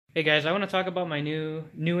Hey guys, I want to talk about my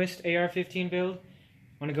newest AR15 build. I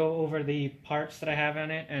want to go over the parts that I have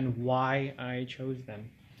on it and why I chose them.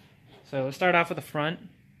 So let's start off with the front.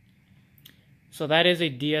 So that is a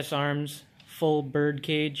DS Arms full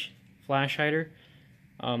birdcage flash hider.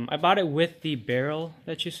 I bought it with the barrel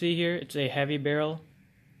that you see here. It's a heavy barrel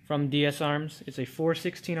from DS Arms. It's a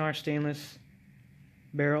 416R stainless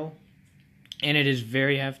barrel, and it is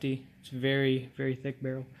very hefty. It's very, very thick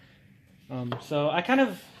barrel. So I kind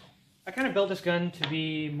of built this gun to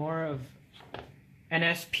be more of an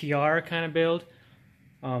SPR kind of build.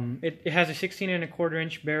 It has a 16¼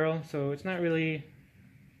 inch barrel, so it's not really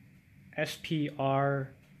SPR-ish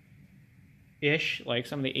like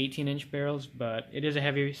some of the 18-inch barrels, but it is a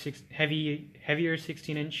heavier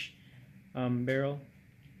 16-inch barrel.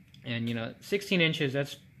 And you know, 16 inches,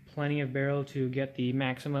 that's plenty of barrel to get the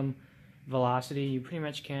maximum velocity you pretty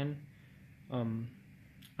much can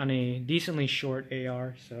on a decently short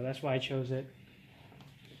AR, so that's why I chose it.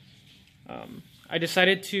 I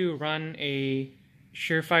decided to run a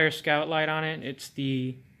Surefire Scout light on it. It's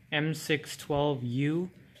the M612U,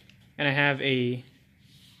 and I have a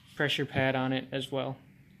pressure pad on it as well.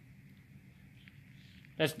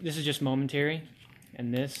 This is just momentary,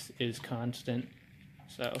 and this is constant.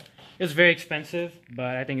 So it's very expensive,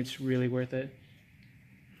 but I think it's really worth it.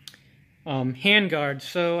 Handguard.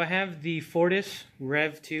 So I have the Fortis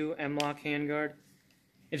Rev 2 MLOK handguard.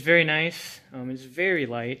 It's very nice. It's very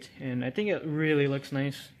light, and I think it really looks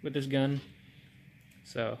nice with this gun.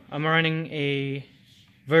 So I'm running a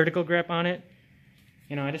vertical grip on it.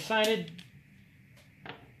 You know, I decided,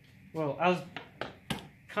 well, I was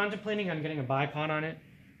contemplating on getting a bipod on it,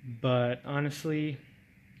 but honestly,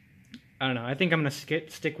 I don't know. I think I'm gonna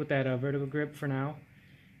stick with that vertical grip for now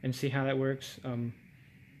and see how that works.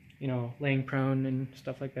 You know, laying prone and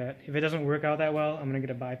stuff like that. If it doesn't work out that well, I'm gonna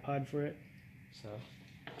get a bipod for it.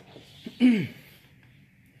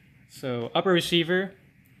 So upper receiver.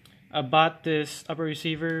 I bought this upper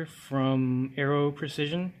receiver from Aero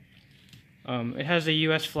Precision. It has a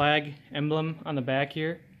US flag emblem on the back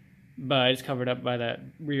here, but it's covered up by that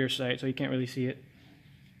rear sight, so you can't really see it.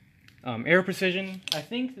 Aero Precision, I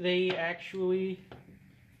think they actually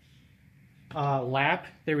lap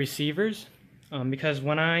their receivers. Because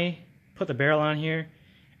when I put the barrel on here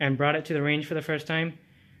and brought it to the range for the first time,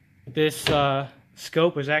 this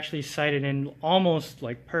scope was actually sighted in almost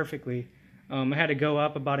like perfectly. I had to go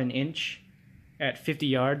up about an inch at 50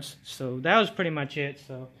 yards, so that was pretty much it.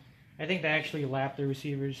 So I think they actually lapped the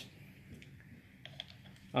receivers.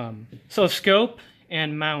 So scope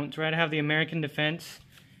and mount, right? I have the American Defense,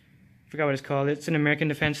 I forgot what it's called. It's an American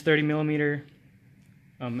Defense 30mm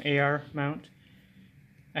AR mount.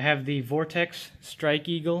 I have the Vortex Strike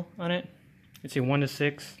Eagle on it. It's a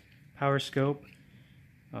 1:6 power scope.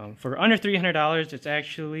 For under $300, it's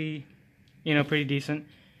actually, you know, pretty decent.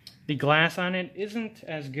 The glass on it isn't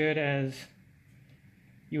as good as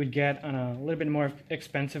you would get on a little bit more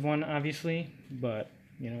expensive one, obviously, but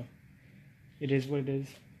you know, it is what it is.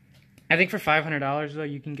 I think for $500 though,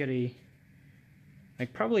 you can get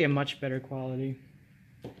probably a much better quality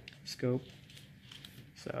scope.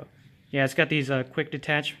 So yeah, it's got these quick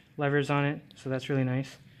detach levers on it, so that's really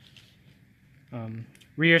nice.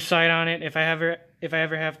 Rear sight on it. If I ever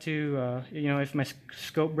have to, you know, if my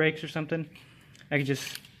scope breaks or something, I could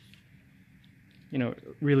just, you know,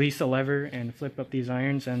 release the lever and flip up these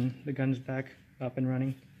irons, and the gun's back up and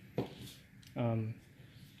running.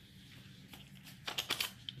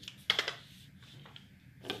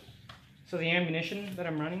 So the ammunition that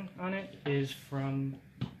I'm running on it is from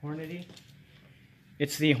Hornady.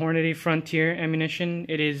 It's the Hornady Frontier ammunition.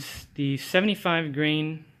 It is the 75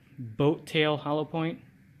 grain boat tail hollow point.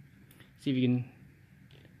 See if you can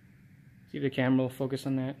see if the camera will focus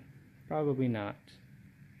on that. Probably not.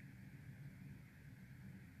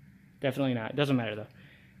 Definitely not. It doesn't matter though.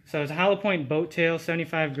 So it's a hollow point boat tail,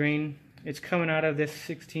 75 grain. It's coming out of this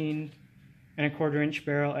 16¼ inch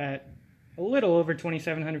barrel at a little over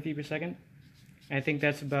 2,700 feet per second. I think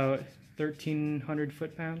that's about 1,300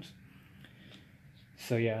 foot-pounds.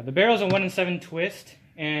 So yeah, the barrel's a 1-in-7 twist,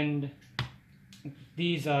 and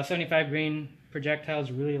these 75 grain projectiles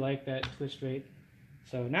really like that twist rate.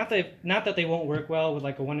 So not that they won't work well with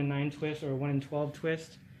like a 1-in-9 twist or a 1-in-12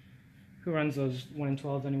 twist. Who runs those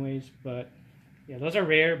 1-in-12s anyways? But yeah, those are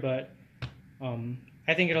rare. But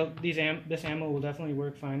I think this ammo will definitely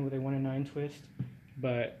work fine with a 1-in-9 twist.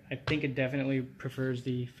 But I think it definitely prefers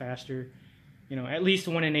the faster, you know, at least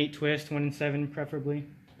 1-in-8 twist, 1-in-7 preferably.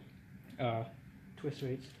 Twist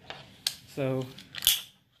rates. So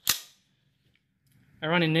I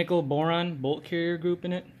run a nickel boron bolt carrier group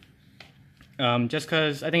in it. just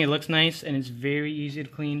because I think it looks nice and it's very easy to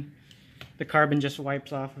clean. The carbon just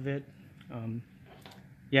wipes off of it.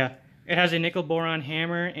 Yeah, it has a nickel boron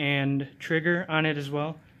hammer and trigger on it as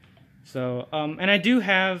well. So, and I do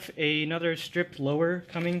have another stripped lower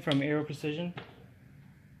coming from Aero Precision.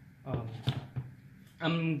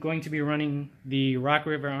 I'm going to be running the Rock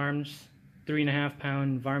River Arms 3.5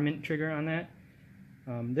 pound varmint trigger on that.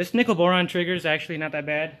 This nickel boron trigger is actually not that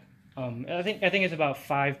bad. I think it's about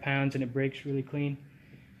 5 pounds and it breaks really clean.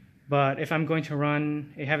 But if I'm going to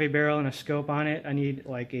run a heavy barrel and a scope on it, I need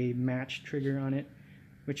like a match trigger on it,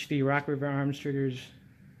 which the Rock River Arms triggers,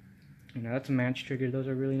 you know, that's a match trigger. Those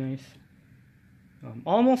are really nice.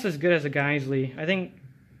 Almost as good as a Geisley. I think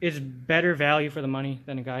it's better value for the money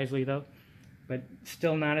than a Geisley though, but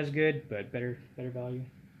still not as good, but better value.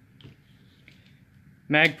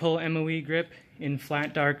 Magpul MOE grip in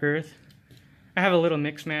flat dark earth. I have a little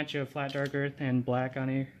mix match of flat dark earth and black on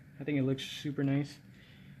here. I think it looks super nice.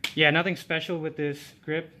 Yeah, nothing special with this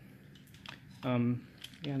grip. Yeah,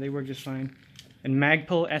 they work just fine. And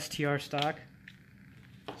Magpul STR stock.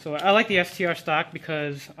 So I like the STR stock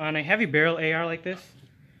because on a heavy barrel AR like this,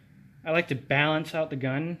 I like to balance out the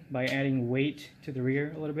gun by adding weight to the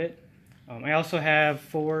rear a little bit. I also have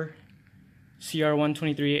 4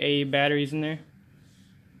 CR123A batteries in there.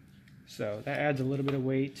 So that adds a little bit of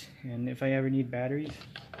weight, and if I ever need batteries,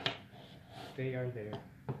 they are there.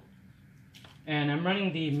 And I'm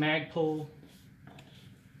running the Magpul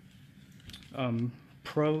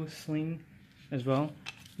Pro sling as well.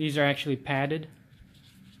 These are actually padded,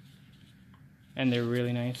 and they're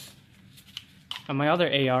really nice. On my other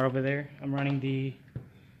AR over there, I'm running the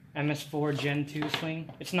MS4 Gen 2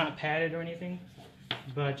 sling. It's not padded or anything,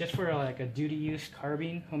 but just for like a duty use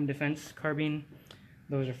carbine, home defense carbine,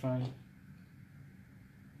 those are fine.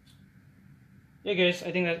 Yeah guys,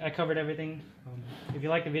 I think that I covered everything. If you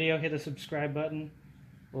like the video, hit the subscribe button,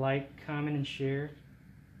 like, comment, and share.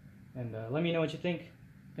 And let me know what you think.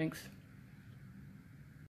 Thanks.